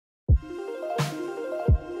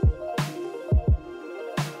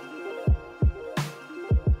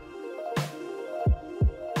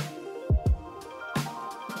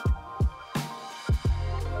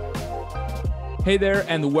Hey there,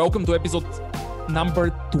 and welcome to episode number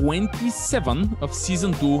 27 of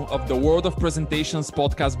season 2 of the World of Presentations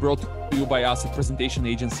podcast, brought to you by us at presentation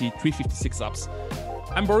agency 356 Ups.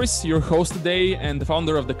 I'm Boris, your host today and the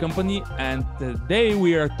founder of the company, and today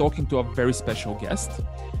we are talking to a very special guest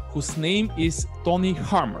whose name is Tony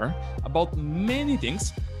Harmer, about many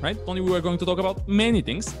things, right? Tony, we are going to talk about many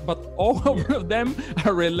things, but all of them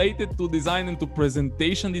are related to design and to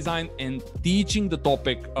presentation design and teaching the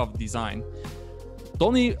topic of design.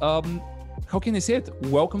 Tony, how can I say it?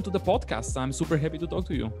 Welcome to the podcast. I'm super happy to talk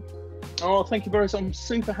to you. Oh, thank you, Boris. I'm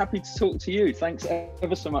super happy to talk to you. Thanks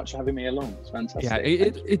ever so much for having me along. It's fantastic. Yeah,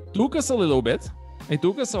 it took us a little bit. It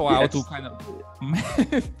took us a while to kind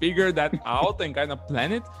of figure that out and kind of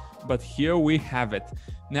plan it, but here we have it.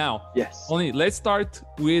 Now, yes. Tony, let's start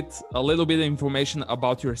with a little bit of information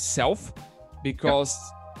about yourself, because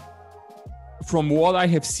from what I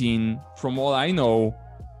have seen, from what I know,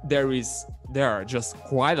 there are just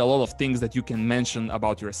quite a lot of things that you can mention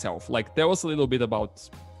about yourself. Like, tell us a little bit about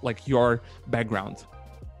like your background.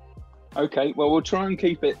 Okay, well, we'll try and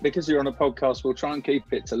keep it, because you're on a podcast, we'll try and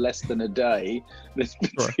keep it to less than a day, this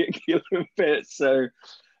particular bit. So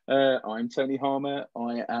I'm Tony Harmer.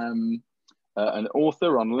 I am an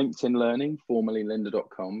author on LinkedIn Learning, formerly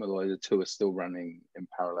lynda.com, although the two are still running in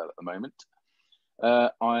parallel at the moment.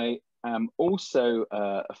 I am also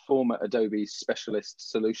a former Adobe specialist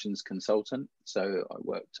solutions consultant. So I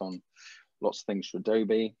worked on lots of things for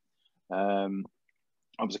Adobe.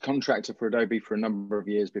 I was a contractor for Adobe for a number of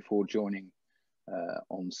years before joining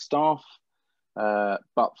on staff.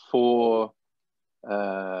 But for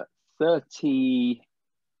 30,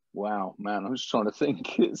 wow, man, I'm just trying to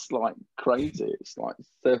think. It's like crazy. It's like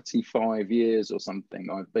 35 years or something.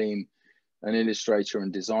 I've been an illustrator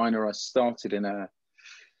and designer. I started in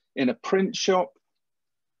a print shop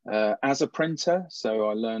as a printer. So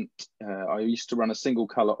I learned, I used to run a single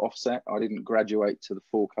color offset. I didn't graduate to the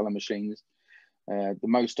 4-color machines. The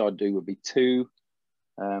most I'd do would be 2.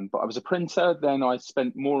 But I was a printer. Then I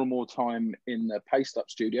spent more and more time in the paste up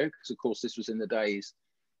studio, because of course this was in the days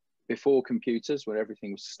before computers, where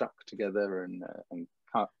everything was stuck together and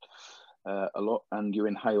cut a lot, and you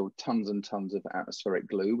inhaled tons and tons of atmospheric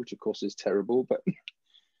glue, which of course is terrible. But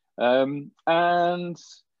and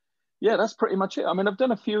yeah, that's pretty much it. I mean, I've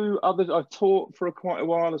done a few others. I've taught for quite a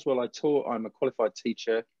while as well. I'm a qualified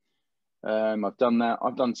teacher. I've done that.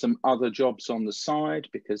 I've done some other jobs on the side,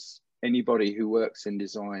 because anybody who works in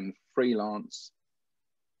design freelance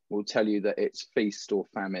will tell you that it's feast or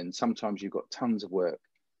famine. Sometimes you've got tons of work.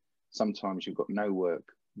 Sometimes you've got no work,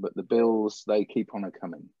 but the bills, they keep on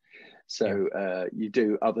coming. So you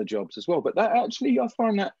do other jobs as well. But that actually, I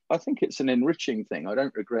think it's an enriching thing. I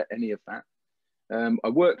don't regret any of that. I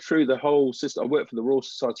worked through the whole system. I worked for the Royal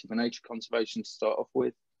Society for Nature Conservation to start off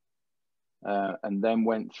with. And then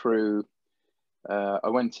I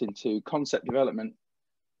went into concept development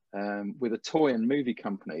with a toy and movie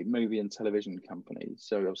and television company.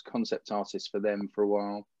 So I was concept artist for them for a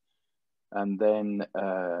while, and then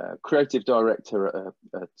creative director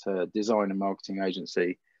at a design and marketing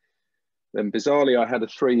agency. Then bizarrely, I had a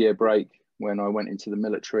 3-year break when I went into the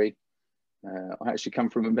military. I actually come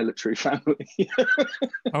from a military family.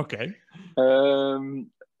 Okay. And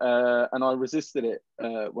I resisted it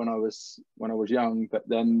when I was young, but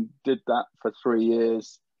then did that for 3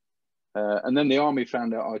 years. And then the army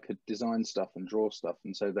found out I could design stuff and draw stuff.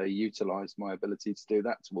 And so they utilized my ability to do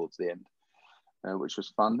that towards the end, which was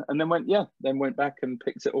fun. And then went back and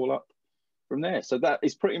picked it all up from there. So that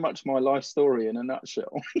is pretty much my life story in a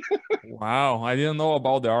nutshell. Wow. I didn't know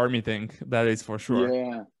about the army thing. That is for sure.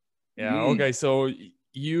 Yeah. Yeah. Okay. So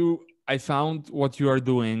I found what you are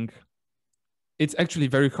doing. It's actually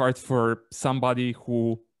very hard for somebody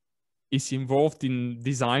who is involved in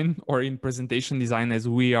design or in presentation design, as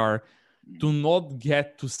we are, to not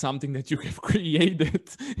get to something that you have created,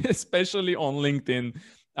 especially on LinkedIn.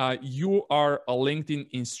 You are a LinkedIn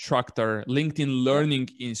instructor, LinkedIn learning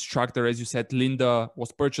instructor. As you said, Lynda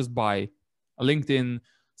was purchased by LinkedIn.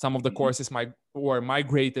 Some of the courses were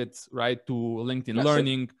migrated, right, to LinkedIn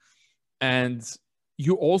Learning. And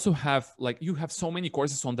you also have, you have so many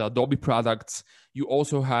courses on the Adobe products. You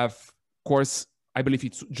also have course, I believe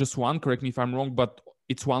it's just one, correct me if I'm wrong, but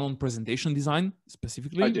it's one on presentation design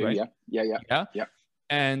specifically. I do, right? Yeah.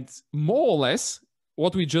 And more or less,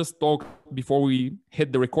 what we just talked before we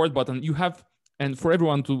hit the record button, you have, and for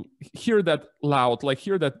everyone to hear that loud,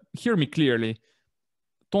 hear me clearly,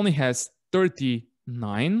 Tony has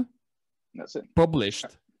 39 published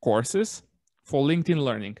courses for LinkedIn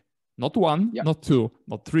Learning. Not 1, not 2,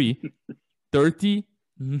 not 3,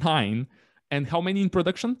 39. And how many in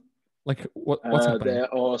production? Like what's happening?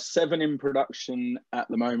 There are 7 in production at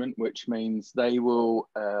the moment, which means they will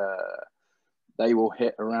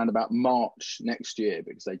hit around about March next year,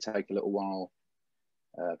 because they take a little while,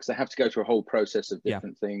 because they have to go through a whole process of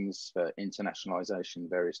different things for internationalization,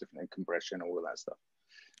 various different compression, all of that stuff.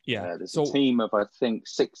 Yeah. There's a team of, I think,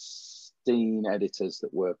 16 editors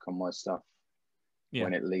that work on my stuff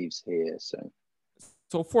when it leaves here.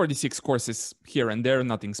 So 46 courses here and there,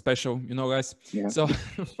 nothing special, you know, guys. Yeah. So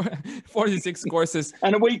 46 courses.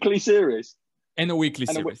 And a weekly series. And a weekly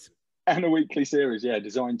series. And a weekly series, yeah.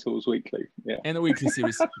 Design Tools Weekly, yeah. And a weekly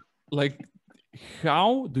series. Like,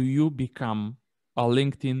 how do you become a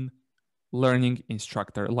LinkedIn learning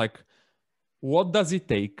instructor? Like, what does it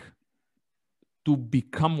take to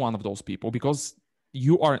become one of those people? Because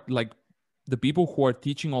you are like, the people who are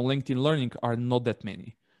teaching on LinkedIn Learning are not that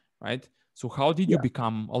many, right? So how did you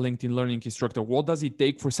become a LinkedIn Learning instructor? What does it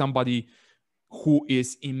take for somebody who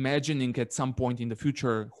is imagining at some point in the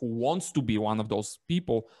future, who wants to be one of those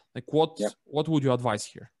people? Like, what would you advise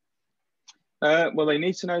here? Well, they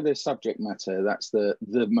need to know their subject matter. That's the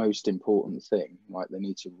most important thing, right? They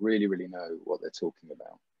need to really, really know what they're talking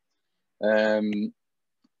about.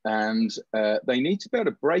 And they need to be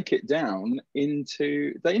able to break it down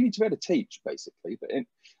into, they need to be able to teach, basically, but they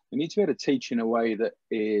need to be able to teach in a way that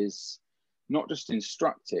is not just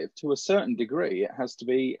instructive. To a certain degree, it has to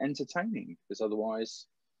be entertaining, because otherwise,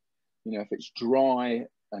 you know, if it's dry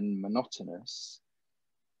and monotonous,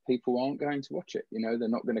 people aren't going to watch it. You know, they're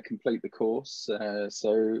not going to complete the course.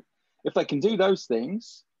 So if they can do those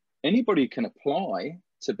things, anybody can apply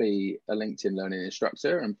to be a LinkedIn Learning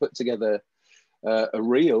instructor and put together a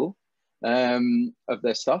reel of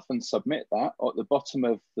their stuff and submit that. At the bottom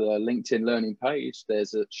of the LinkedIn Learning page,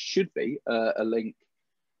 should be a link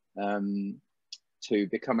to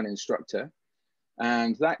become an instructor.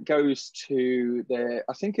 And that goes to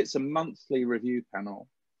I think it's a monthly review panel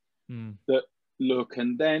that look,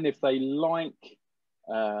 and then if they like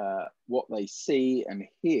what they see and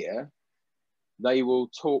hear, they will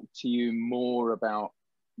talk to you more about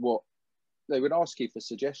what they would ask you for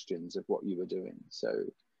suggestions of what you were doing. So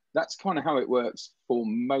that's kind of how it works for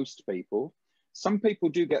most people. Some people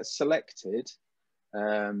do get selected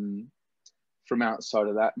from outside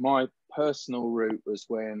of that. My personal route was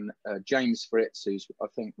when James Fritz, who's I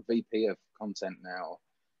think VP of content now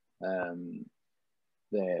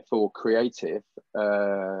there for creative,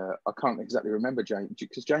 I can't exactly remember James,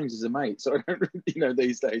 because James is a mate, so I don't, you know,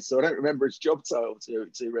 these days, so I don't remember his job title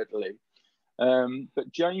too readily.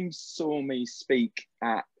 But James saw me speak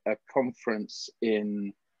at a conference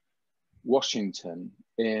in Washington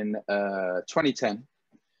in 2010,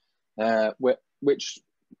 which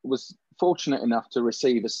was fortunate enough to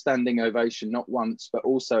receive a standing ovation, not once, but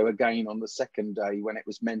also again on the second day when it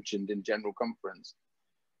was mentioned in general conference,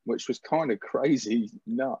 which was kind of crazy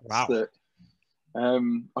nuts. Wow. That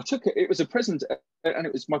I took it was a present, and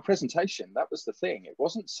it was my presentation. That was the thing. It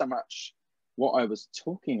wasn't so much what I was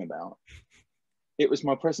talking about. It was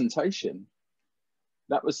my presentation.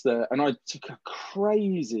 That was and I took a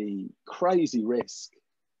crazy risk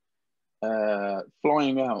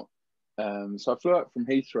flying out. So I flew out from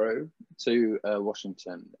Heathrow to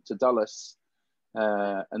Washington, to Dulles,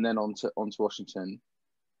 and then on to Washington.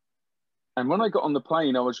 And when I got on the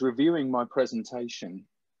plane, I was reviewing my presentation.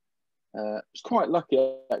 I was quite lucky,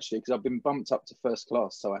 actually, because I've been bumped up to first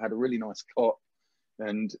class. So I had a really nice cot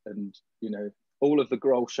and you know, all of the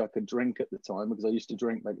Grolsch I could drink at the time, because I used to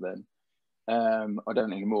drink back then. I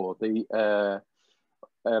don't anymore.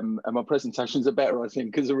 And my presentations are better, I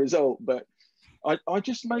think, as a result. But I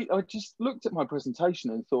just looked at my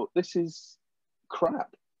presentation and thought, this is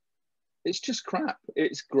crap. It's just crap.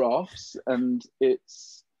 It's graphs and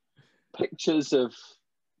it's pictures of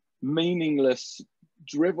meaningless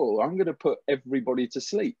drivel. I'm going to put everybody to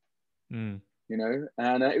sleep, you know.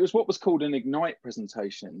 And it was what was called an Ignite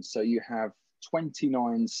presentation. So you have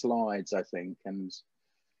 29 slides, I think, and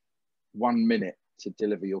 1 minute to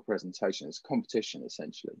deliver your presentation. It's a competition,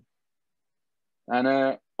 essentially.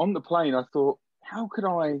 And on the plane, I thought, how could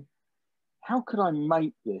I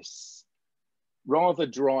make this rather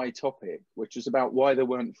dry topic, which was about why there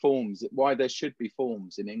weren't forms, why there should be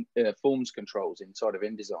forms in forms controls inside of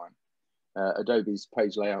InDesign, Adobe's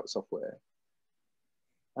page layout software.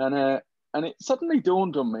 And it suddenly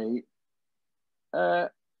dawned on me, I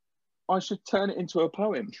should turn it into a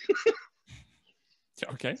poem.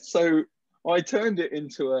 Okay. So I turned it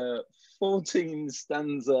into a 14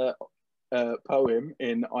 stanza poem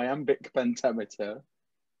in iambic pentameter,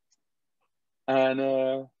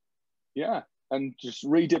 and yeah, and just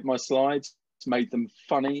redid my slides, made them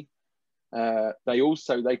funny,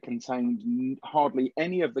 They contained hardly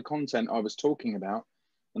any of the content I was talking about,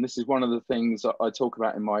 and this is one of the things that I talk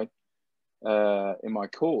about in my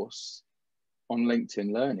course on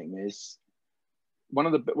LinkedIn Learning. Is one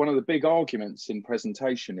of the big arguments in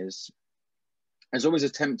presentation is there's always a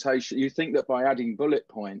temptation. You think that by adding bullet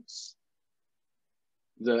points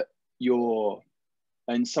that you're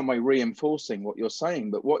in some way reinforcing what you're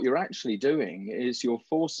saying, but what you're actually doing is you're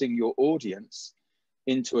forcing your audience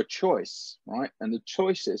into a choice, right? And the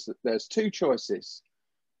choice is that there's two choices.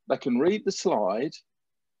 They can read the slide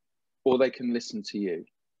or they can listen to you.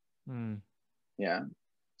 Yeah.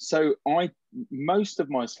 So most of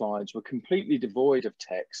my slides were completely devoid of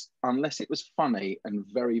text unless it was funny and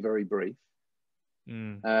very, very brief. They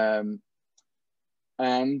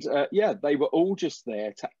were all just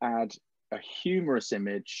there to add a humorous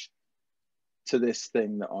image to this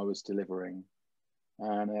thing that I was delivering.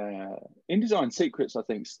 And InDesign Secrets, I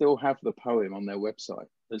think, still have the poem on their website.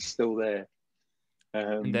 It's still there.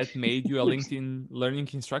 And that made you a LinkedIn Learning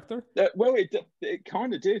instructor? Well, it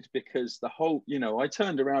kind of did, because the whole, I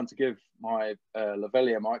turned around to give my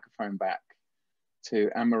lavalier microphone back to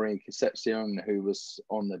Anne-Marie Concepcion, who was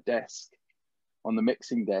on the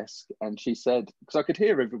mixing desk. And she said, because I could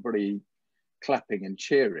hear everybody clapping and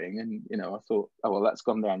cheering, and, I thought, oh, well, that's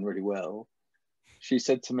gone down really well. She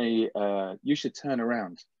said to me, you should turn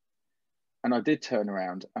around. And I did turn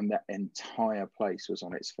around, and that entire place was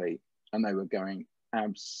on its feet, and they were going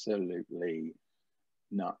absolutely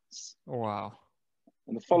nuts. Wow.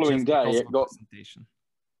 And the following day, it got presentation.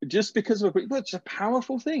 Just because of it's a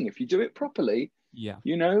powerful thing if you do it properly. Yeah.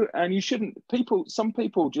 And you shouldn't, some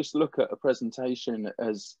people just look at a presentation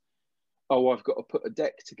as, oh, I've got to put a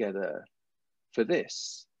deck together for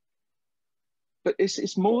this. But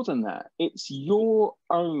it's more than that. It's your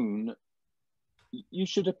own. You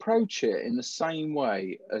should approach it in the same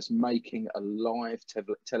way as making a live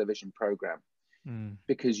television program,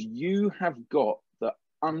 because you have got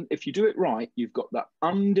if you do it right, you've got that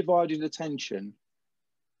undivided attention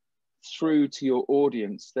through to your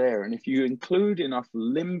audience there. And if you include enough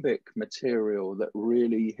limbic material that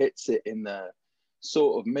really hits it in the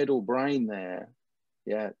sort of middle brain there,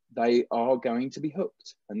 yeah, they are going to be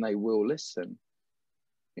hooked and they will listen.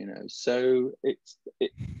 So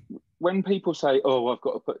when people say, oh, I've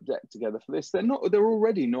got to put a deck together for this, they're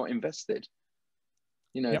already not invested.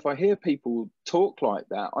 Yep. If I hear people talk like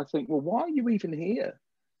that, I think, well, why are you even here?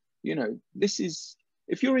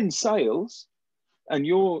 If you're in sales and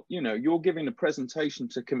you're giving a presentation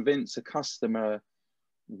to convince a customer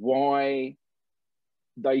why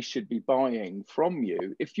they should be buying from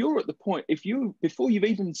you, if you're at the point, before you've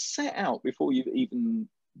even set out, before you've even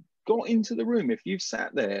got into the room, if you've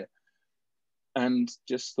sat there and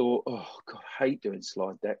just thought, oh God, I hate doing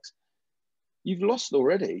slide decks, you've lost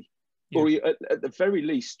already. Yeah. Or at the very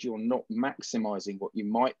least, you're not maximizing what you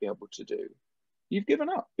might be able to do. You've given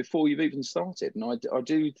up before you've even started. And I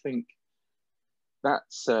do think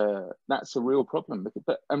that's a real problem.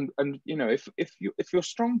 But if your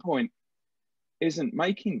strong point isn't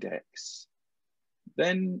making decks,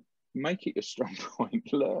 then make it your strong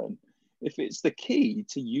point. Learn. If it's the key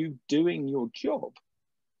to you doing your job,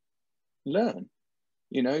 learn.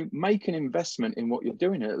 Make an investment in what you're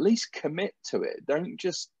doing and at least commit to it. Don't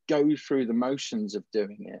just go through the motions of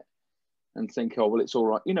doing it and think, oh, well, it's all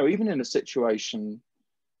right. Even in a situation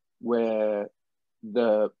where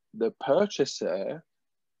the purchaser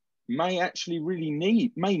may actually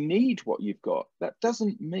need what you've got, that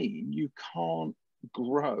doesn't mean you can't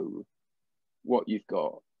grow what you've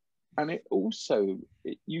got. And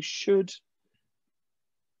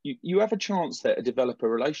you have a chance there to develop a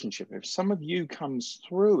relationship. If some of you comes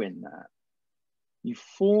through in that, you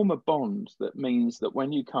form a bond that means that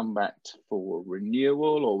when you come back for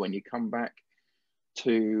renewal, or when you come back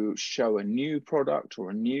to show a new product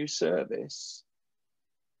or a new service,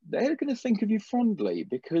 they're going to think of you fondly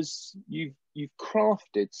because you've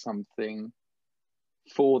crafted something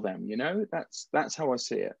for them. That's how I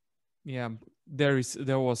see it. Yeah, I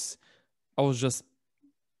was just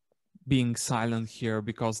being silent here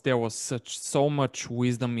because there was so much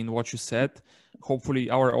wisdom in what you said. Hopefully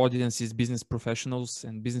our audience is business professionals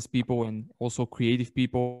and business people and also creative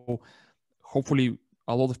people. Hopefully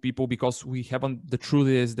a lot of people, because the truth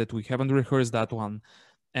is that we haven't rehearsed that one.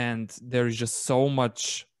 And there is just so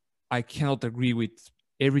much, I cannot agree with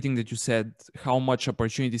everything that you said, how much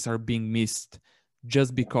opportunities are being missed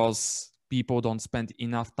just because people don't spend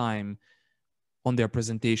enough time on their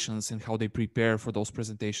presentations and how they prepare for those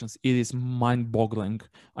presentations. It is mind-boggling.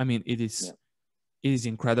 I mean, it is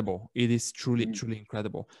incredible. It is truly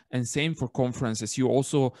incredible. And same for conferences. You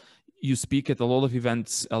also, you speak at a lot of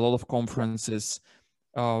events, a lot of conferences.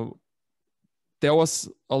 Tell us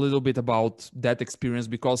a little bit about that experience,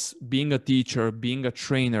 because being a teacher, being a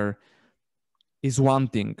trainer is one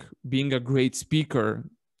thing. Being a great speaker,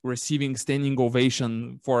 receiving standing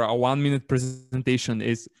ovation for a 1-minute presentation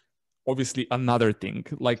is obviously another thing.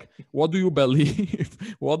 Like, what do you believe?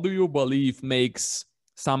 What do you believe makes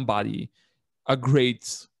somebody a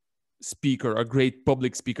great speaker, a great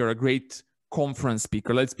public speaker, a great conference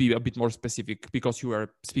speaker? Let's be a bit more specific, because you are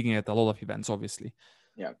speaking at a lot of events, obviously.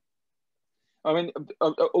 Yeah. I mean,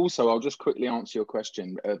 also, I'll just quickly answer your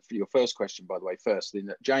question, for your first question, by the way, first, in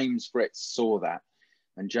that James Fritz saw that,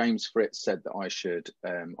 and James Fritz said that I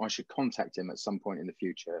should contact him at some point in the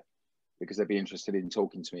future, because they'd be interested in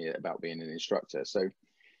talking to me about being an instructor. So,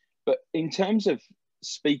 but in terms of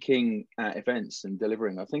speaking at events and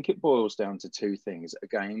delivering, I think it boils down to two things.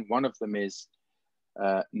 Again, one of them is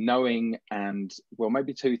knowing, and well,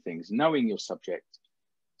 maybe two things: knowing your subject.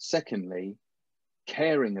 Secondly,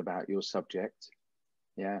 caring about your subject,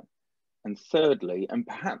 yeah, and thirdly, and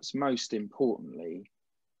perhaps most importantly,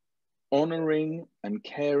 honoring and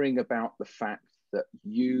caring about the fact that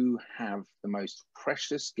you have the most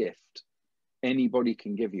precious gift anybody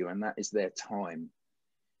can give you, and that is their time.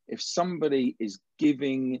 If somebody is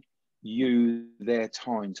giving you their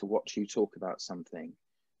time to watch you talk about something,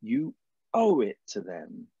 you owe it to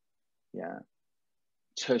them, yeah,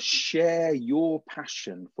 to share your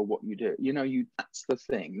passion for what you do. You know, that's the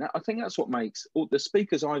thing. I think that's what makes all the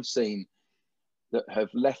speakers I've seen that have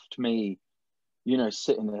left me, you know,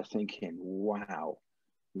 sitting there thinking, wow,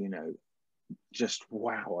 you know, just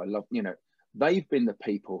wow, I love, you know, they've been the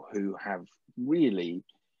people who have really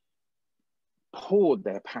poured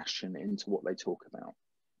their passion into what they talk about.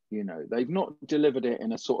 You know, they've not delivered it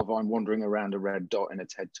in a sort of I'm wandering around a red dot in a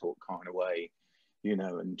TED talk kind of way, you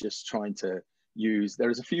know, and just trying to use,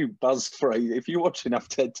 there's a few buzz phrases. If you watch enough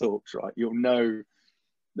TED talks, right, you'll know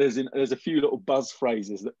there's a few little buzz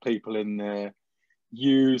phrases that people in there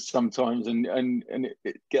use sometimes, and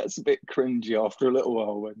it gets a bit cringy after a little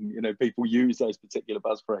while when, you know, people use those particular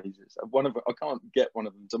buzz phrases. One of them, I can't get one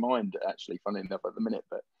of them to mind, actually, funny enough, at the minute,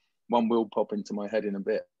 but one will pop into my head in a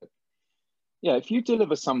bit. Yeah, if you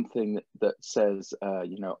deliver something that says,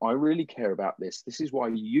 you know, I really care about this, this is why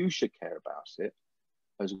you should care about it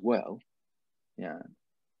as well. Yeah,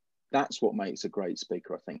 that's what makes a great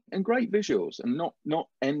speaker, I think, and great visuals, and not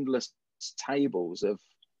endless tables of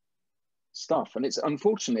stuff. And it's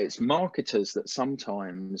unfortunately, it's marketers that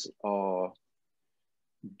sometimes are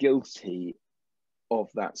guilty of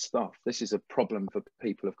that stuff. This is a problem for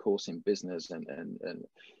people, of course, in business and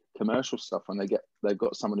commercial stuff, when they've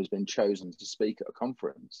got someone who's been chosen to speak at a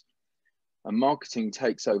conference, and marketing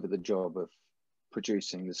takes over the job of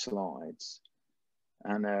producing the slides.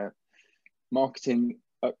 And marketing,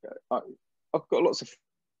 I've got lots of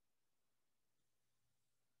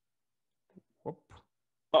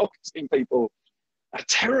marketing people are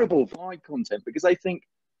terrible slide content, because they think,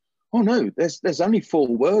 oh no, there's only 4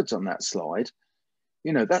 words on that slide.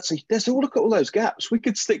 You know, look at all those gaps. We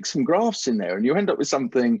could stick some graphs in there, and you end up with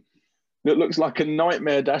something that looks like a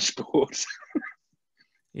nightmare dashboard.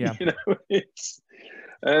 Yeah, you know, it's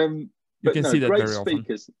you can see that great very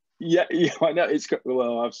speakers. often. Yeah, I know. It's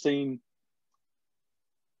well, I've seen,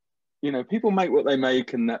 you know, people make what they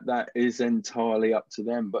make, and that is entirely up to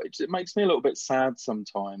them. But it makes me a little bit sad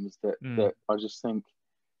sometimes that I just think,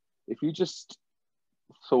 if you just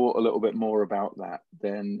thought a little bit more about that,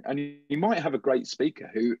 then, and you might have a great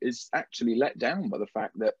speaker who is actually let down by the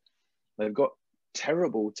fact that they've got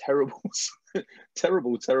terrible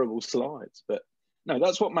slides. But no,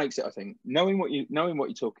 that's what makes it, I think, knowing what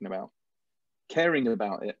you're talking about, caring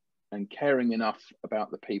about it, and caring enough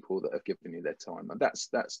about the people that have given you their time. And that's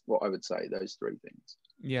what I would say, those 3 things.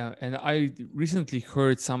 Yeah, and I recently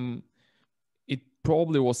heard it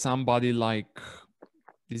probably was somebody like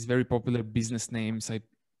these very popular business names. I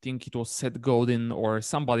think it was Seth Godin or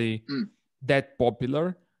somebody that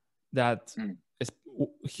popular, that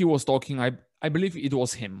he was talking, I believe it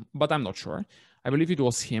was him, but I'm not sure. I believe it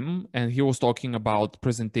was him, and he was talking about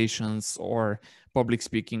presentations or public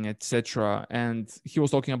speaking, etc. And he was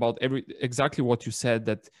talking about exactly what you said,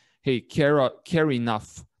 that, hey, care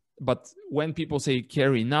enough. But when people say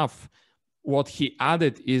care enough, what he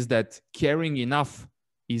added is that caring enough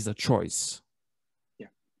is a choice. Yeah.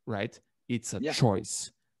 Right? It's a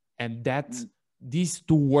choice. And that these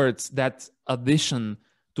 2 words, that addition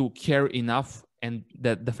to care enough, and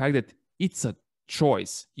that the fact that it's a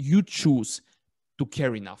choice, you choose to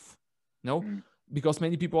care enough. No? Because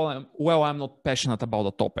many people are, well, I'm not passionate about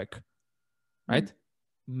a topic. Right?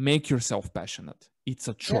 Make yourself passionate. It's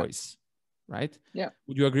a choice. right? Yeah.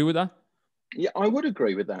 Would you agree with that? Yeah, I would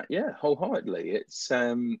agree with that. Yeah, wholeheartedly. It's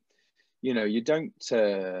you know, you don't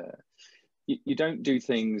do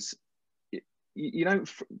things. You don't.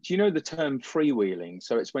 Do you know the term freewheeling?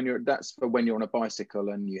 So it's when you're. That's for when you're on a bicycle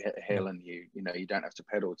and you hit a hill and you know you don't have to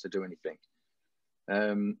pedal to do anything.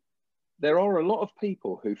 There are a lot of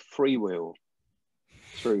people who freewheel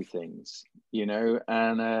through things, you know,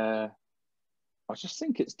 and I just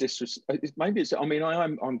think it's maybe it's. I mean,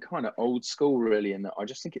 I'm kind of old school really, in that I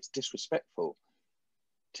just think it's disrespectful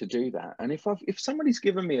to do that. And if somebody's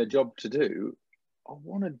given me a job to do, I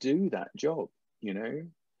want to do that job, you know.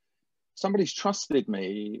 Somebody's trusted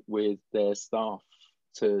me with their staff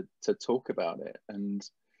to talk about it, and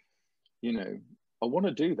you know, I want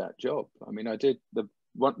to do that job. I mean, I did the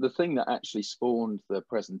thing that actually spawned the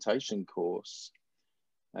presentation course,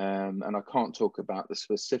 and I can't talk about the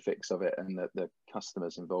specifics of it and the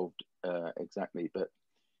customers involved exactly, but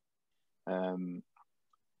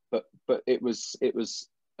it was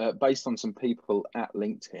based on some people at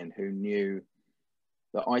LinkedIn who knew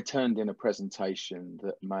that I turned in a presentation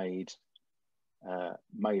that made a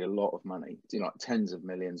lot of money, you know, like tens of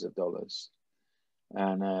millions of dollars,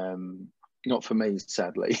 and not for me,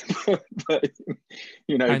 sadly, but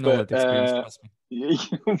you know, I know that experience, trust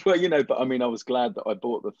me. well, you know, but I mean, I was glad that I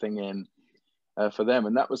bought the thing in for them,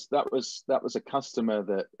 and that was a customer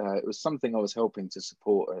that it was something I was helping to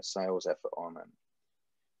support a sales effort on, and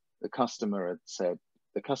the customer had said.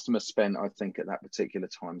 The customer spent, I think, at that particular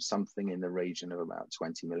time, something in the region of about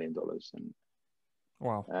 $20 million. And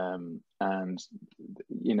wow. And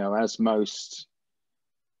you know, as most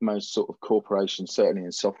sort of corporations, certainly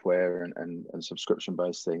in software and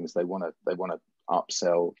subscription-based things, they want to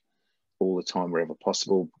upsell all the time wherever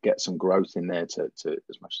possible, get some growth in there to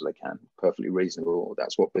as much as they can. Perfectly reasonable.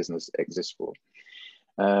 That's what business exists for.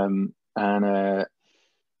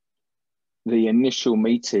 The initial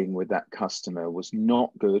meeting with that customer was not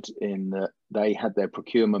good in that they had their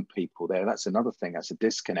procurement people there. That's another thing. That's a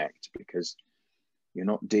disconnect, because you're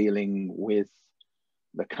not dealing with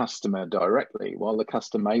the customer directly. While the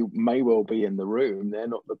customer may well be in the room, they're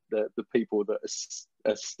not the people that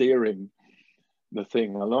are steering the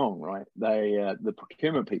thing along, right? The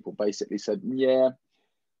procurement people basically said, yeah,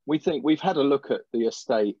 we think we've had a look at the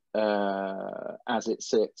estate as it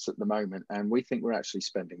sits at the moment, and we think we're actually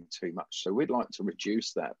spending too much. So we'd like to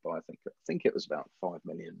reduce that by, I think it was about $5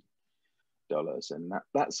 million, and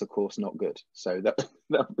that's of course not good. So that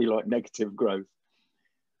would be like negative growth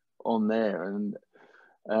on there, and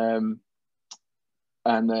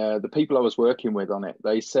the people I was working with on it,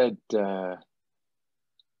 they said,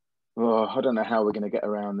 oh, I don't know how we're going to get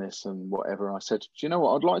around this and whatever. I said, do you know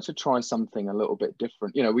what? I'd like to try something a little bit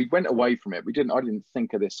different. You know, we went away from it. I didn't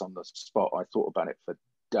think of this on the spot. I thought about it for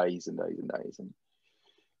days and days and days. And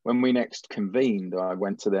when we next convened, I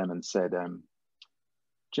went to them and said, do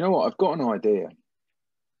you know what? I've got an idea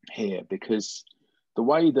here, because the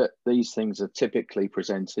way that these things are typically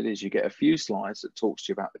presented is you get a few slides that talks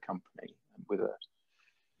to you about the company with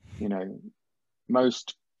you know,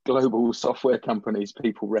 most global software companies,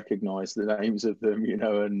 people recognize the names of them, you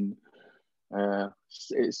know, and I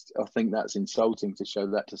think that's insulting to show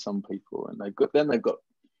that to some people. And they've got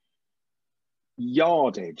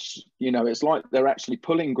yardage, you know, it's like they're actually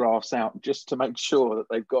pulling graphs out just to make sure that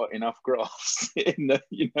they've got enough graphs in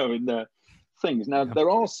the things. Now, there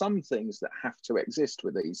are some things that have to exist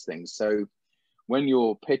with these things. So when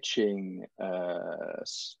you're pitching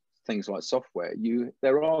things like software,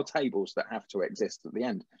 there are tables that have to exist at the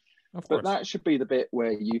end. Of but course. That should be the bit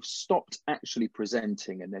where you've stopped actually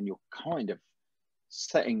presenting, and then you're kind of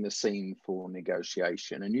setting the scene for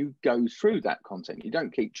negotiation, and you go through that content. You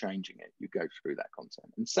don't keep changing it. You go through that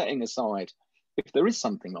content and setting aside, if there is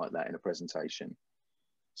something like that in a presentation,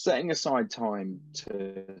 setting aside time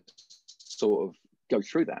to sort of go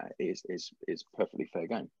through that is perfectly fair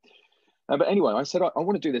game. But anyway, I said, I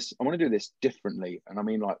want to do this. I want to do this differently. And I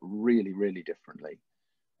mean, like really, really differently.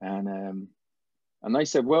 And they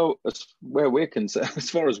said, well, as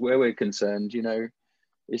far as where we're concerned, you know,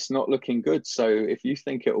 it's not looking good. So if you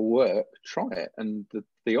think it'll work, try it. And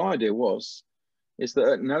the idea is that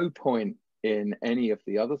at no point in any of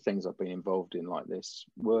the other things I've been involved in like this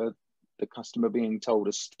were the customer being told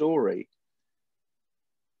a story.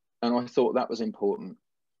 And I thought that was important.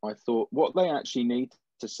 I thought what they actually need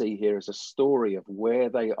to see here is a story of where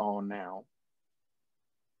they are now,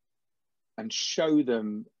 and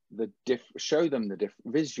visually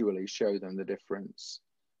show them the difference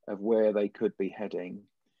of where they could be heading,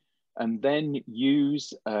 and then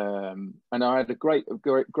use. And I had a great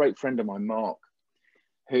friend of mine, Mark,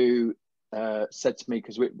 who said to me,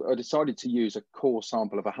 because I decided to use a core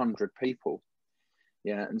sample of 100 people,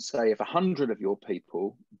 yeah, and say if 100 of your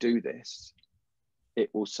people do this, it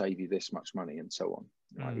will save you this much money and so on.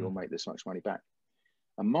 Right? You'll make this much money back.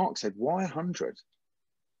 And Mark said, why 100?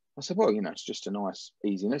 I said, well, you know, it's just a nice,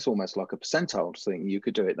 easy, and it's almost like a percentile thing. You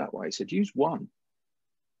could do it that way. He said, use one.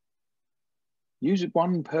 Use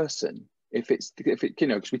one person. If it, you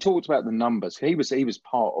know, because we talked about the numbers. He was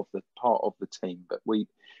part of the team, but he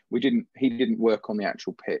didn't work on the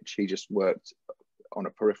actual pitch. He just worked on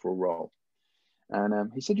a peripheral role.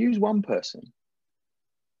 And he said, use one person.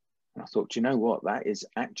 And I thought, do you know what? That is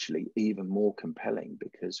actually even more compelling,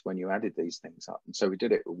 because when you added these things up, and so we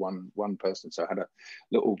did it with one person. So I had a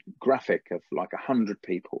little graphic of like 100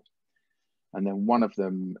 people, and then one of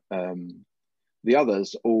them, the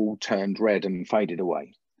others all turned red and faded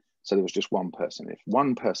away. So there was just one person. If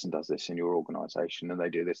one person does this in your organization and they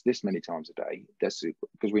do this many times a day, because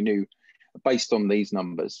we knew based on these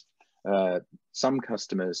numbers, some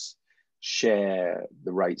customers share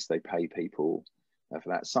the rates they pay people for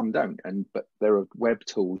that, some don't, but there are web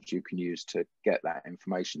tools you can use to get that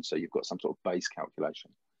information, so you've got some sort of base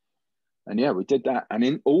calculation. And yeah, we did that, and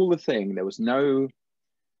in all the thing there was no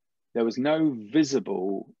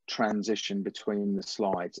visible transition between the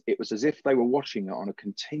slides. It was as if they were watching it on a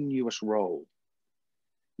continuous roll,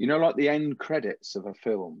 you know, like the end credits of a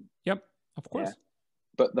film. Yep, of course. Yeah.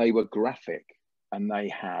 But they were graphic, and they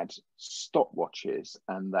had stopwatches,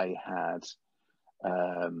 and they had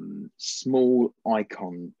small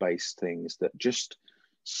icon based things that just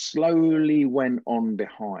slowly went on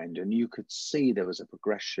behind, and you could see there was a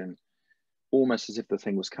progression, almost as if the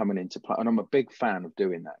thing was coming into play. And I'm a big fan of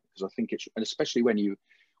doing that, because I think and especially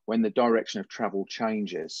when the direction of travel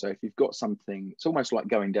changes. So if you've got something, it's almost like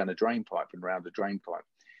going down a drain pipe and around a drain pipe.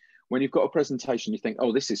 When you've got a presentation, you think,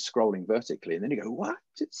 oh, this is scrolling vertically, and then you go, what?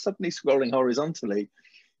 It's suddenly scrolling horizontally.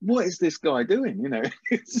 What is this guy doing? You know,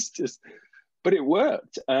 it's just. But it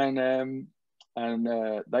worked, and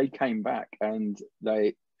they came back, and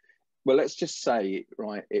well, let's just say,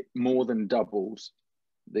 right, it more than doubles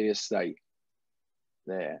the estate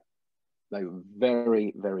there. They were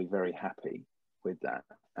very, very, very happy with that,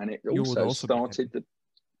 and it also started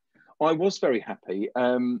I was very happy.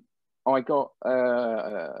 I got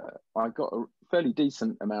a fairly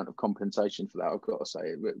decent amount of compensation for that. I've got to say,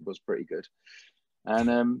 it was pretty good,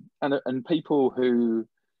 and people who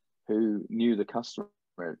knew the customer,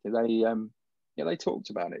 they talked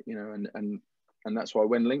about it, you know, and that's why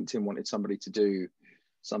when LinkedIn wanted somebody to do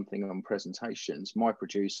something on presentations, my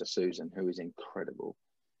producer Susan, who is incredible,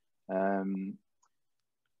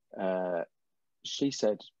 she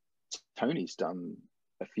said, Tony's done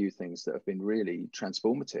a few things that have been really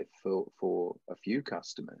transformative for a few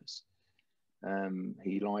customers.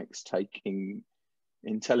 He likes taking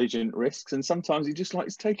intelligent risks, and sometimes he just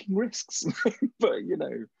likes taking risks. But you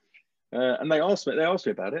know, and they asked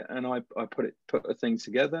me about it, and I put a thing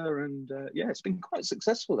together, and yeah, it's been quite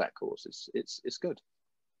successful, that course. It's good,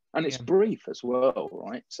 and it's brief as well,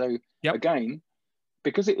 right? So again,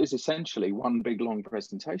 because it is essentially one big long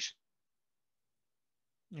presentation,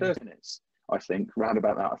 30 minutes, I think, round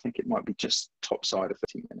about that. I think it might be just top side of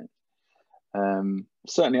 30 minutes,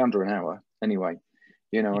 certainly under an hour anyway,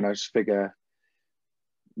 you know. And I just figure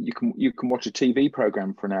you can watch a TV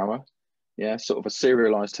program for an hour. Yeah, sort of a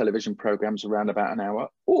serialized television program's around about an hour.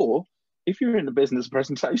 Or if you're in the business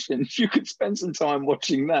presentations, you could spend some time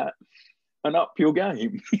watching that and up your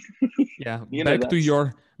game. Yeah, back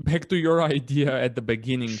to your idea at the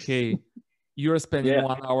beginning. Hey, you're spending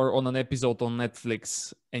 1 hour on an episode on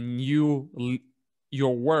Netflix, and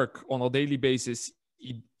your work on a daily basis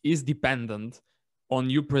is dependent on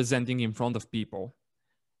you presenting in front of people,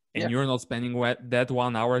 and you're not spending that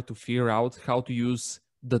 1 hour to figure out how to use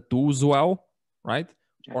the tools well, right?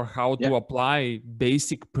 Or how to apply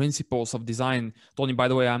basic principles of design. Tony, by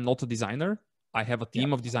the way, I'm not a designer. I have a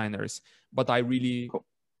team of designers, but I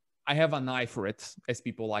have an eye for it, as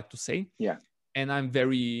people like to say. Yeah. And I'm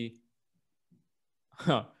very,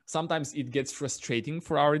 sometimes it gets frustrating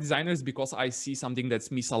for our designers because I see something that's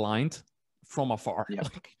misaligned from afar. Yeah.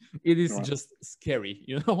 Like, it is just scary,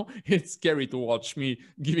 you know? It's scary to watch me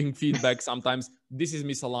giving feedback sometimes. This is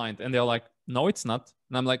misaligned. And they're like, no, it's not.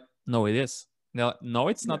 And I'm like, no, it is. And they're like, no,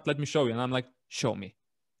 it's not. Let me show you. And I'm like, show me.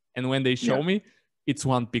 And when they show me, it's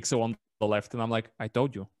 1 pixel on the left. And I'm like, I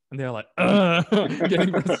told you. And they're like,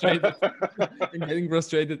 getting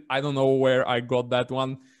frustrated. I don't know where I got that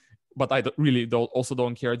one, but I also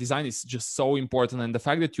don't care. Design is just so important. And the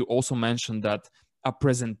fact that you also mentioned that a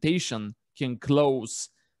presentation can close,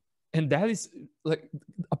 and that is like,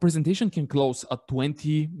 a presentation can close a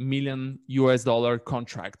 $20 million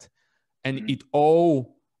contract. And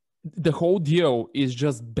the whole deal is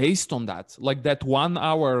just based on that, like that 1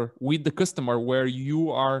 hour with the customer where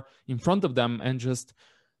you are in front of them, and just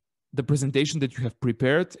the presentation that you have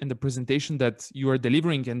prepared and the presentation that you are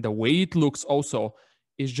delivering and the way it looks also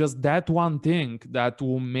is just that one thing that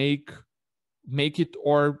will make it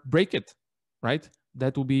or break it, right?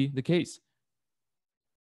 That will be the case.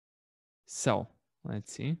 So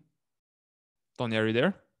let's see. Tony, are you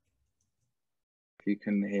there? You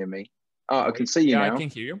can hear me. Oh, I can see you now. I can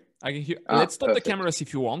hear you. Let's stop the cameras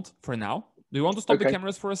if you want for now. Do you want to stop the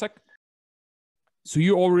cameras for a sec? So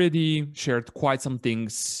you already shared quite some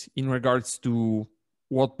things in regards to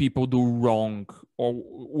what people do wrong, or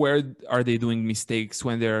where are they doing mistakes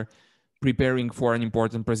when they're preparing for an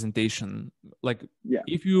important presentation. Like,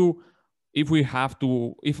 if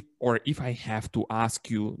I have to ask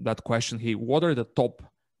you that question, hey, what are the top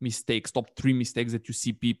 3 mistakes that you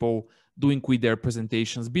see people doing with their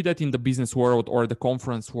presentations, be that in the business world or the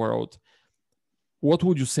conference world? What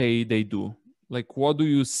would you say they do? Like, what do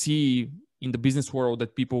you see in the business world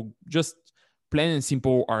that people just plain and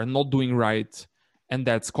simple are not doing right, and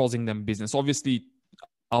that's causing them business? Obviously,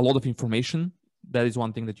 a lot of information. That is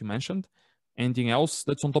one thing that you mentioned. Anything else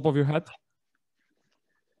that's on top of your head?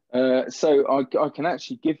 So I can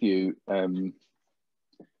actually give you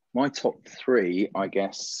my top 3, I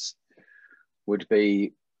guess, would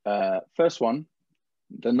be first one,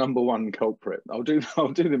 the number 1 culprit. I'll do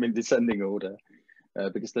them in descending order,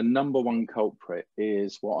 because the number 1 culprit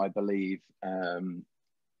is what I believe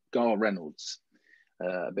Gar Reynolds,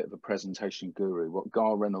 a bit of a presentation guru, what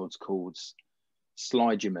Gar Reynolds calls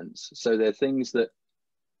sliduments. So they're things that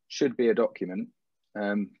should be a document,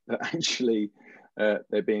 but actually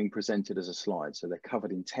they're being presented as a slide. So they're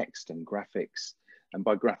covered in text and graphics. And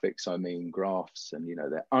by graphics, I mean graphs, and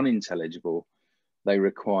they're unintelligible. They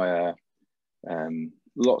require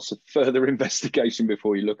lots of further investigation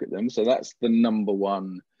before you look at them. So that's the number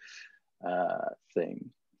 1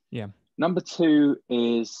 thing. Yeah. Number 2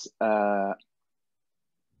 is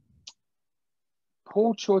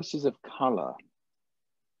poor choices of color,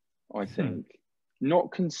 I think.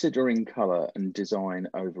 Not considering color and design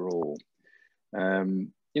overall.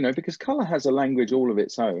 Because color has a language all of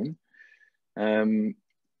its own.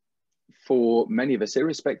 For many of us,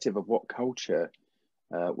 irrespective of what culture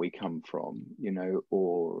we come from,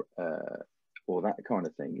 or that kind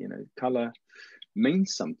of thing, color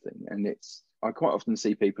means something. And I quite often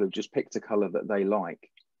see people who've just picked a color that they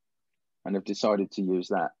like and have decided to use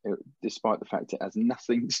that, despite the fact it has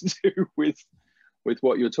nothing to do with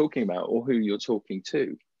what you're talking about or who you're talking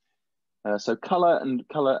to. So color and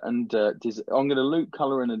I'm going to loop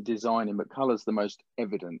color and designing, but color's the most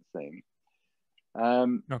evident thing.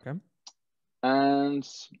 Okay. And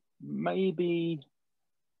maybe,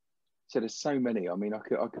 so there's so many. I mean, I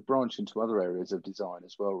could branch into other areas of design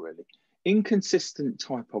as well, really. Inconsistent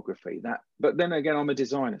typography. But then again, I'm a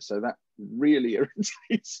designer, so that really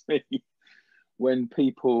irritates me when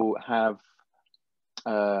people have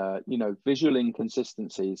visual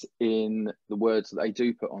inconsistencies in the words that they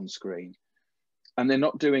do put on screen, and they're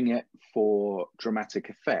not doing it for dramatic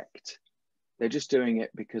effect. They're just doing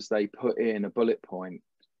it because they put in a bullet point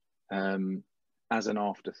as an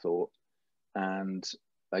afterthought, and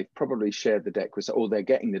they've probably shared the deck with, or they're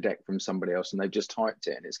getting the deck from somebody else, and they've just typed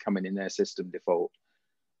it and it's coming in their system default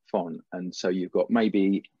font. And so you've got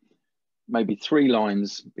maybe 3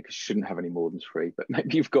 lines, because you shouldn't have any more than 3, but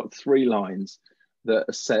maybe you've got 3 lines that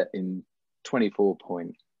are set in 24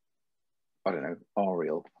 point, I don't know,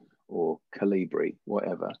 Arial or Calibri,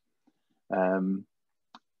 whatever. And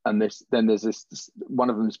then there's this, one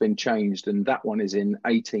of them's been changed, and that one is in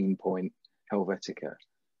 18 point Helvetica.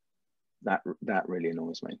 That really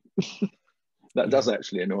annoys me. That does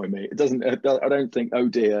actually annoy me. It doesn't. I don't think, oh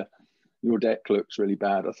dear, your deck looks really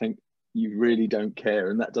bad. I think you really don't care,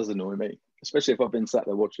 and that does annoy me, especially if I've been sat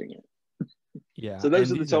there watching it. Yeah. So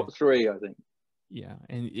those are the top 3, I think. Yeah,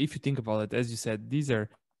 and if you think about it, as you said, these are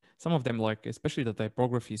some of them, like especially the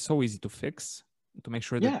typography is so easy to fix, to make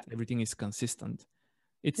sure that everything is consistent.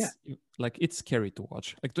 It's like, it's scary to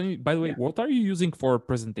watch. Like, Tony, by the way, what are you using for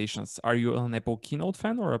presentations? Are you an Apple Keynote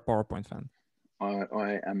fan or a PowerPoint fan?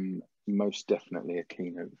 I am most definitely a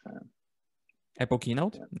Keynote fan. Apple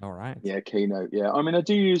Keynote? Yeah. All right. Yeah, Keynote. Yeah, I mean, I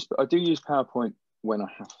do use PowerPoint when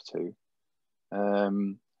I have to.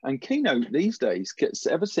 And Keynote these days gets,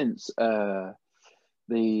 ever since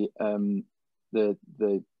the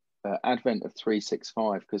advent of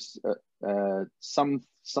 365, because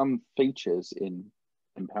some features in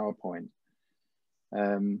PowerPoint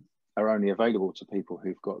are only available to people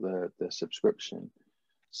who've got the subscription.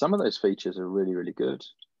 Some of those features are really, really good.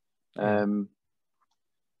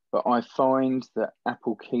 but I find that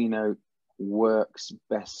Apple Keynote works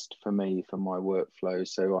best for me for my workflow.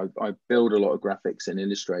 So I build a lot of graphics in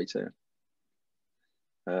Illustrator,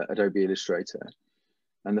 Adobe Illustrator.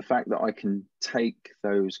 And the fact that I can take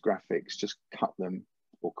those graphics, just cut them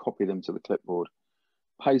or copy them to the clipboard,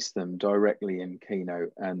 paste them directly in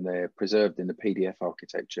Keynote, and they're preserved in the PDF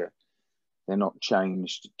architecture. They're not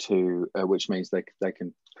changed to, which means they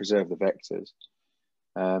can preserve the vectors.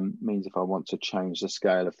 Means if I want to change the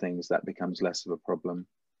scale of things, that becomes less of a problem.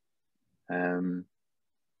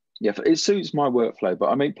 Yeah, it suits my workflow, but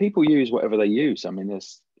I mean, people use whatever they use. I mean,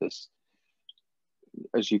 there's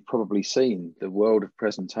as you've probably seen, the world of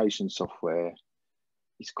presentation software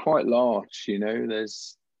is quite large. You know,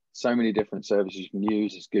 there's so many different services you can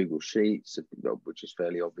use. There's Google Sheets, which is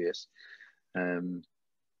fairly obvious. There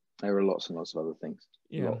are lots and lots of other things.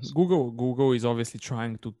 Yeah, lots. Google is obviously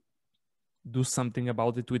trying to do something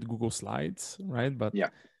about it with Google Slides, right? But yeah,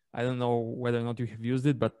 I don't know whether or not you have used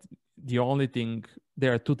it, but there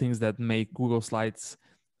are two things that make Google Slides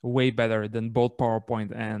way better than both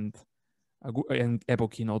PowerPoint and Apple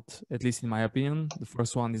Keynote, at least in my opinion. The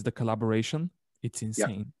first one is the collaboration. It's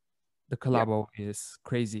insane. The collabo is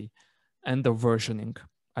crazy. And the versioning.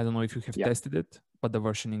 I don't know if you have tested it, but the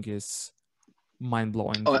versioning is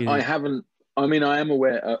mind-blowing. I haven't. I mean, I am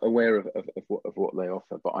aware of what they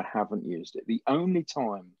offer, but I haven't used it. The only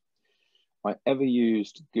time I ever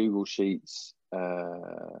used Google Sheets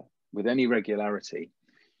with any regularity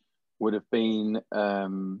would have been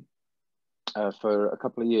for a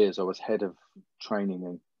couple of years. I was head of training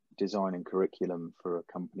and design and curriculum for a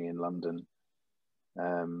company in London,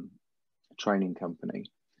 a training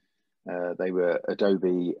company. They were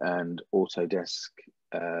Adobe and Autodesk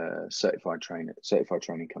certified training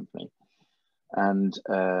company. And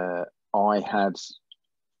I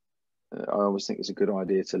always think it's a good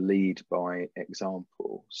idea to lead by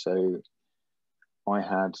example. So I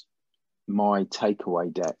had my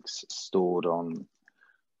takeaway decks stored on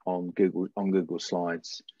Google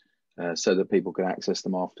Slides so that people could access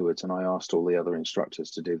them afterwards. And I asked all the other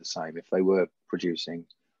instructors to do the same if they were producing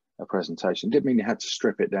a presentation. Didn't mean you had to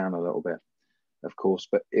strip it down a little bit, of course,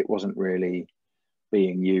 but it wasn't really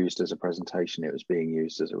being used as a presentation. It was being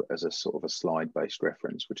used as a sort of a slide-based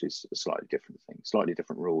reference, which is a slightly different thing, slightly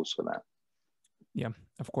different rules for that. Yeah,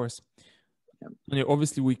 of course. Yeah,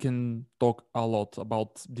 obviously, we can talk a lot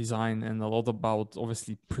about design and a lot about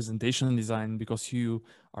obviously presentation design because you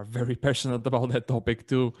are very passionate about that topic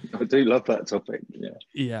too. I do love that topic. Yeah.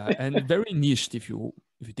 Yeah, and very niched if you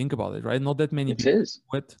think about it, right? Not that many people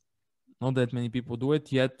do it. Not that many people do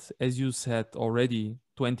it yet. As you said already,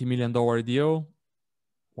 $20 million deal.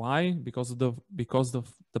 Why? Because of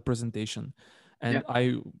the presentation. And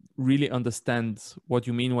I really understand what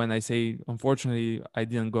you mean when I say, unfortunately, I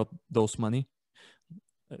didn't got those money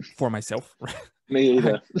for myself. Me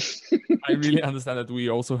either. I really understand that we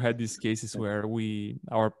also had these cases where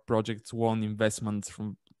our projects won investments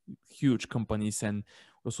from huge companies, and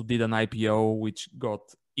also did an IPO, which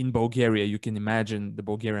got in Bulgaria. You can imagine the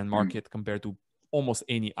Bulgarian market compared to almost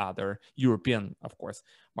any other European, of course,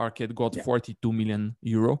 market got 42 million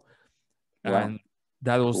euro. Wow. And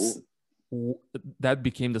that was that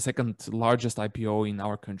became the second largest IPO in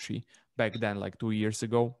our country back then, like 2 years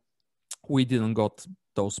ago. We didn't got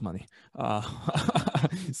those money.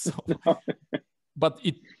 But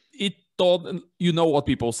it taught, you know what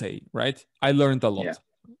people say, right? I learned a lot,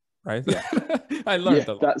 right? Yeah. I learned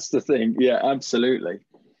a lot. That's the thing. Yeah, absolutely.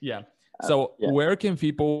 Yeah. So where can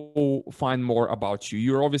people find more about you?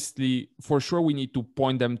 You're obviously, for sure, we need to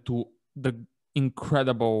point them to the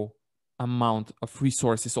incredible amount of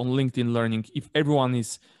resources on LinkedIn Learning. If everyone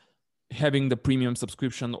is having the premium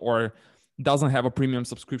subscription or doesn't have a premium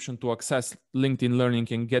subscription to access LinkedIn Learning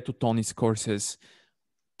and get to Tony's courses,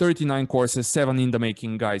 39 courses, 7 in the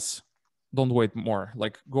making, guys. Don't wait more.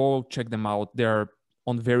 Like, go check them out. They're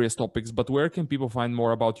on various topics, but where can people find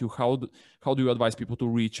more about you? How do you advise people to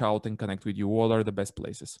reach out and connect with you? What are the best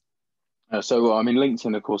places? So, I mean,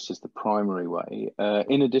 LinkedIn, of course, is the primary way.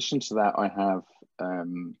 In addition to that, I have,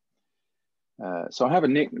 so I have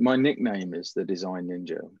my nickname is the Design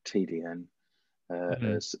Ninja, TDN,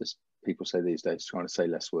 as people say these days, trying to say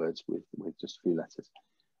less words with just a few letters.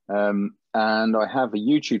 And I have a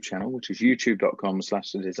YouTube channel, which is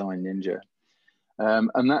youtube.com/thedesignninja.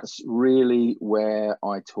 And that's really where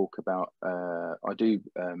I talk about, I do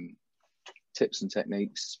tips and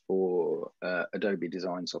techniques for Adobe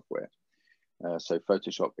design software. So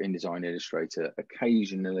Photoshop, InDesign, Illustrator,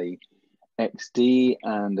 occasionally XD,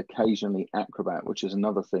 and occasionally Acrobat, which is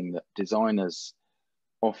another thing that designers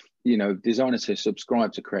who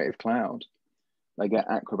subscribe to Creative Cloud, they get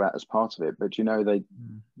Acrobat as part of it, but you know, they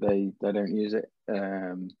don't use it.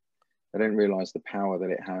 They don't realize the power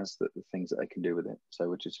that it has, that the things that they can do with it. So,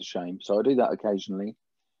 which is a shame. So I do that occasionally.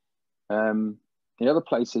 The other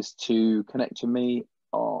places to connect to me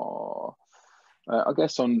are, I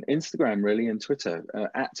guess, on Instagram, really, and Twitter,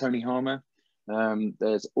 at Tony Harmer.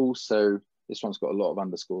 There's also, this one's got a lot of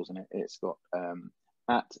underscores in it. It's got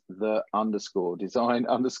at the underscore design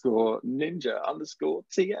underscore ninja underscore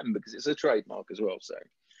TM, because it's a trademark as well. So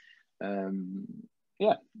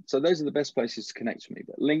yeah, so those are the best places to connect with me.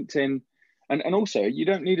 But LinkedIn, and also you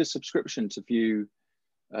don't need a subscription to view.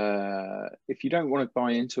 If you don't want to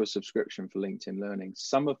buy into a subscription for LinkedIn Learning,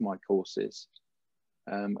 some of my courses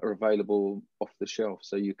are available off the shelf,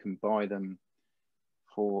 so you can buy them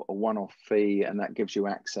for a one-off fee, and that gives you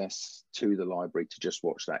access to the library to just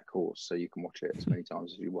watch that course, so you can watch it as many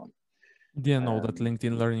times as you want. Didn't know that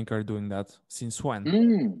LinkedIn Learning are doing that. Since when?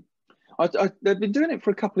 They've been doing it for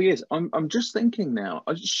a couple of years. I'm just thinking now,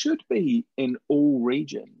 it should be in all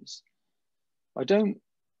regions. I don't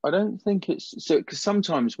think it's so, because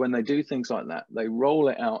sometimes when they do things like that, they roll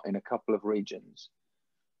it out in a couple of regions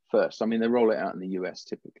first. I mean, they roll it out in the US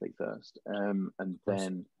typically first, and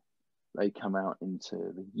then they come out into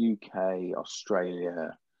the UK,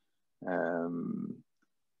 Australia, and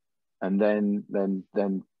then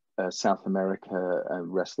South America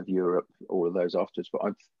and rest of Europe, all of those afterwards. But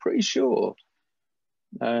I'm pretty sure.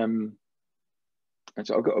 And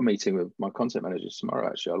so I've got a meeting with my content managers tomorrow.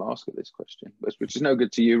 Actually, I'll ask her this question, which is no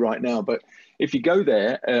good to you right now. But if you go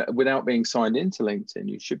there without being signed into LinkedIn,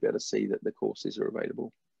 you should be able to see that the courses are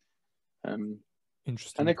available.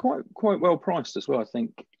 Interesting. And they're quite well priced as well. I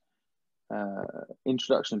think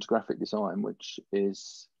Introduction to Graphic Design, which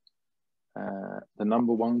is the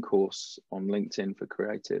 #1 course on LinkedIn for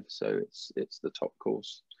creative. So it's the top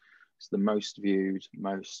course. It's the most viewed,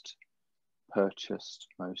 most purchased,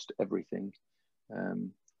 most everything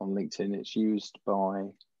on LinkedIn. It's used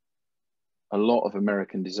by a lot of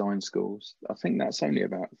American design schools. I think that's only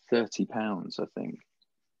about £30, I think,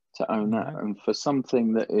 to own that. And for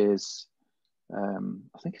something that is,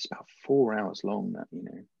 I think it's about 4 hours long, that, you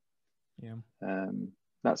know. Yeah.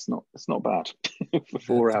 That's not bad for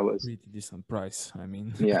 4 hours. Pretty decent price. I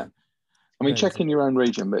mean, yeah. I mean, check in your own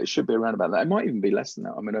region, but it should be around about that. It might even be less than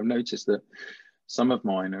that. I mean, I've noticed that some of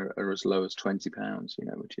mine are as low as £20, you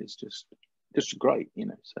know, which is just great, you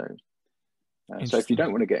know. So if you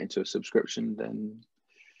don't want to get into a subscription, then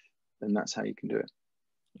that's how you can do it.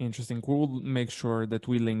 Interesting. We'll make sure that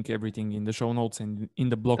we link everything in the show notes and in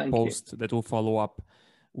the blog post that will follow up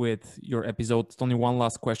with your episode. It's only one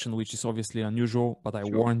last question, which is obviously unusual, but I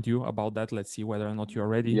warned you about that. Let's see whether or not you're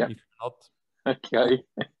ready. Yeah. If you're not, okay.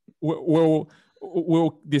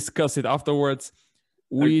 We'll discuss it afterwards.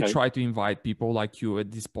 We try to invite people like you at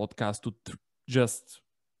this podcast to just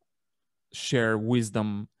share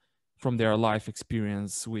wisdom from their life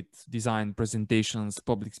experience with design, presentations,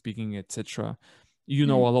 public speaking, etc. You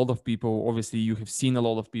know, a lot of people, obviously you have seen a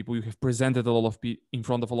lot of people, you have presented a lot of people in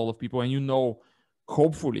front of a lot of people, and you know,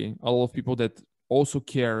 hopefully a lot of people that also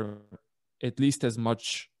care at least as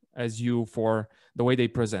much as you for the way they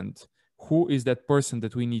present. Who is that person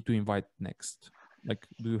that we need to invite next? Like,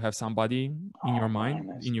 do you have somebody in your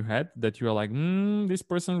mind, in your head, that you're like, this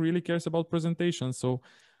person really cares about presentation, so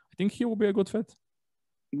I think he will be a good fit?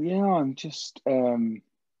 Yeah, I'm just...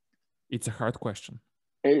 It's a hard question.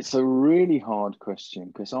 It's a really hard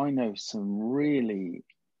question, because I do know some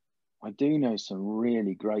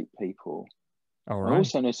really great people. All right. I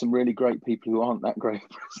also know some really great people who aren't that great at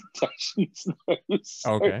presentations.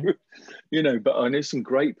 So, okay. You know, but I know some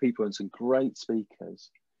great people and some great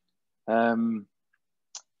speakers. I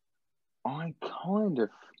kind of...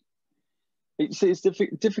 It's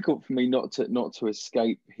difficult for me not to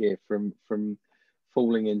escape here from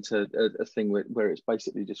falling into a thing where it's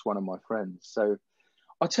basically just one of my friends. So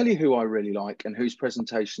I'll tell you who I really like and whose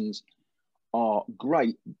presentations are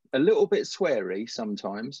great. A little bit sweary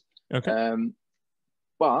sometimes,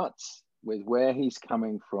 but with where he's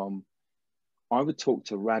coming from, I would talk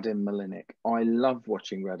to Radim Malinik. I love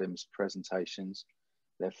watching Radim's presentations.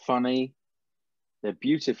 They're funny, they're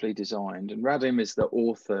beautifully designed, and Radim is the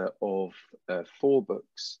author of 4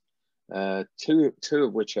 books, two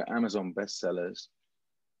of which are Amazon bestsellers.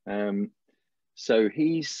 So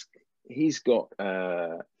he's got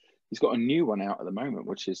a new one out at the moment,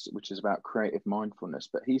 which is about creative mindfulness.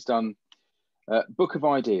 But he's done Book of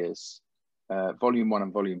Ideas, Volume 1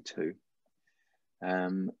 and Volume 2,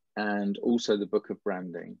 and also the Book of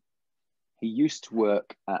Branding. He used to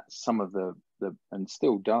work at some of the and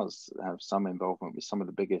still does have some involvement with some of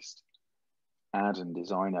the biggest ad and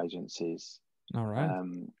design agencies. All right.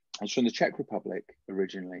 He's from the Czech Republic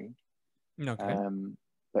originally, Okay.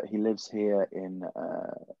 but he lives here in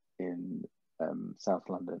South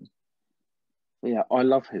London. Yeah, I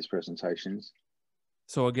love his presentations.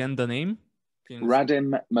 So again, the name?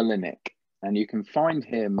 Radim Malinik, and you can find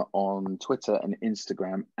him on Twitter and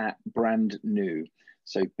Instagram at Brand New.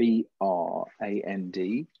 So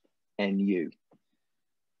BRANDNU.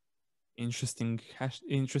 Interesting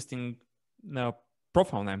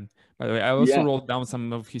profile name. By the way, I also Yeah. wrote down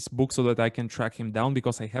some of his books so that I can track him down,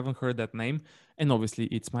 because I haven't heard that name, and obviously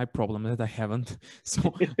it's my problem that I haven't.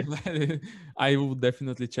 So I will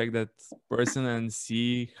definitely check that person and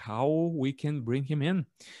see how we can bring him in.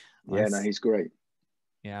 Yeah, no, he's great.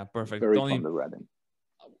 Yeah, perfect. Very Tony, fond of Radim.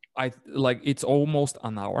 It's almost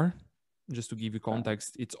an hour. Just to give you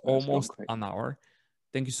context, it's almost an hour.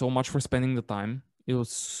 Thank you so much for spending the time. It was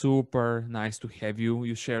super nice to have you.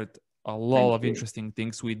 You shared a lot of interesting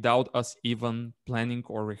things without us even planning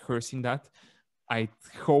or rehearsing that. I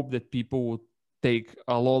hope that people will take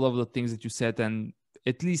a lot of the things that you said and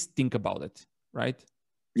at least think about it, right?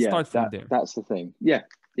 Yeah, start from there. That's the thing. Yeah.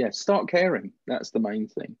 Start caring. That's the main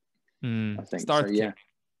thing. I think. Start caring.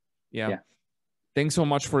 Yeah. Thanks so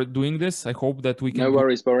much for doing this. I hope that we can. No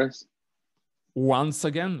worries, Boris. Once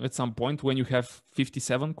again at some point when you have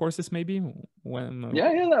 57 courses, maybe.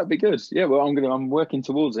 Yeah, that'd be good. Yeah, well, I'm working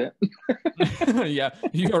towards it. Yeah,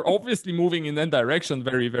 you're obviously moving in that direction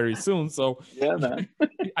very, very soon. So yeah, man.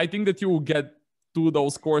 I think that you will get to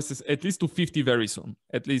those courses, at least to 50 very soon.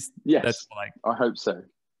 At least. Yes. That's I hope so.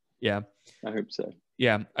 Yeah. I hope so.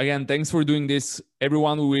 Yeah. Again, thanks for doing this.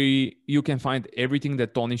 Everyone, you can find everything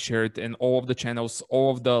that Tony shared and all of the channels,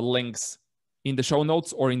 all of the links in the show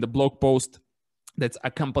notes or in the blog post that's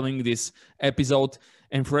accompanying this episode.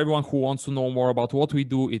 And for everyone who wants to know more about what we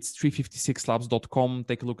do, it's 356labs.com.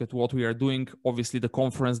 Take a look at what we are doing. Obviously, the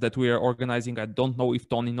conference that we are organizing, I don't know if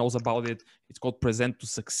Tony knows about it. It's called Present to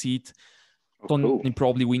Succeed. Tony, cool.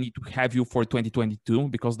 Probably we need to have you for 2022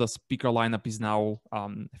 because the speaker lineup is now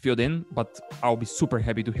filled in, but I'll be super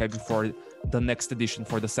happy to have you for the next edition,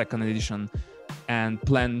 for the second edition, and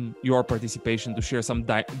plan your participation to share some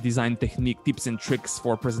design technique, tips and tricks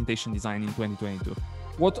for presentation design in 2022.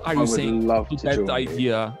 What are you saying to that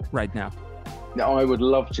idea right now? No, I would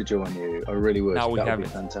love to join you. I really would. Now we have it.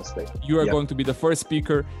 Fantastic. You are going to be the first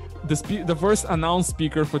speaker, the first announced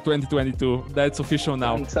speaker for 2022. That's official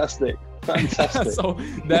now. Fantastic. So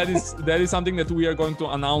that is something that we are going to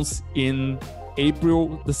announce in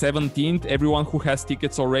April the 17th. Everyone who has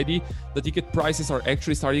tickets already, the ticket prices are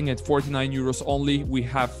actually starting at 49 euros only. We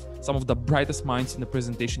have some of the brightest minds in the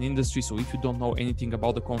presentation industry. So if you don't know anything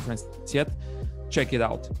about the conference yet, check it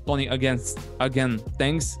out. Tony, again,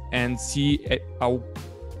 thanks, and see how.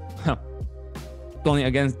 Tony,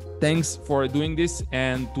 again, thanks for doing this,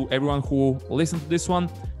 and to everyone who listened to this one,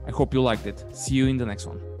 I hope you liked it. See you in the next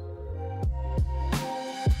one.